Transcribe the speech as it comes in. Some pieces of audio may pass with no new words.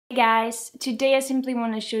Hey guys, today I simply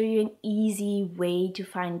want to show you an easy way to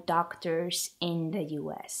find doctors in the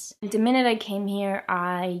US. The minute I came here,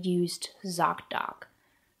 I used ZocDoc.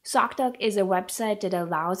 ZocDoc is a website that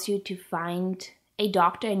allows you to find a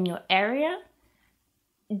doctor in your area.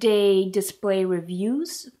 They display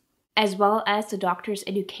reviews as well as the doctor's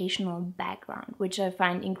educational background, which I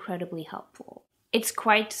find incredibly helpful. It's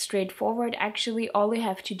quite straightforward actually. All you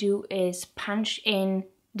have to do is punch in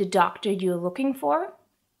the doctor you're looking for.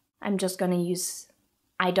 I'm just gonna use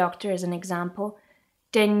eye doctor as an example.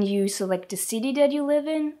 Then you select the city that you live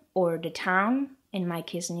in or the town, in my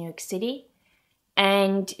case New York City.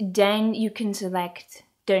 And then you can select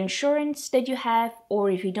the insurance that you have,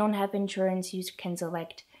 or if you don't have insurance, you can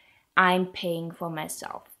select I'm paying for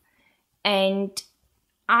myself. And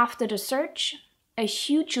after the search, a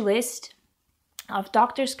huge list of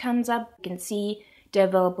doctors comes up. You can see the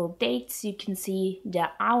available dates, you can see the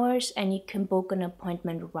hours, and you can book an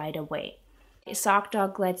appointment right away.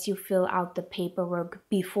 ZocDoc lets you fill out the paperwork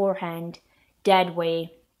beforehand. That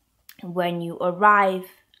way, when you arrive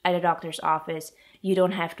at a doctor's office, you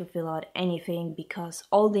don't have to fill out anything because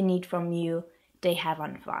all they need from you, they have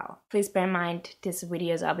on file. Please bear in mind, this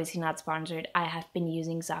video is obviously not sponsored. I have been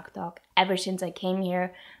using ZocDoc ever since I came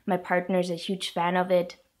here. My partner is a huge fan of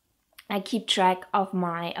it. I keep track of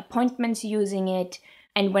my appointments using it,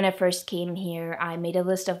 and when I first came here, I made a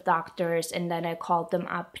list of doctors and then I called them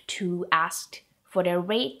up to ask for their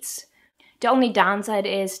rates. The only downside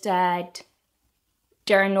is that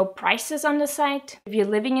there are no prices on the site. If you're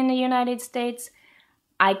living in the United States,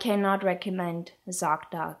 I cannot recommend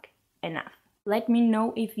ZocDoc enough. Let me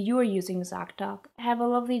know if you are using ZocDoc. Have a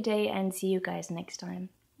lovely day and see you guys next time.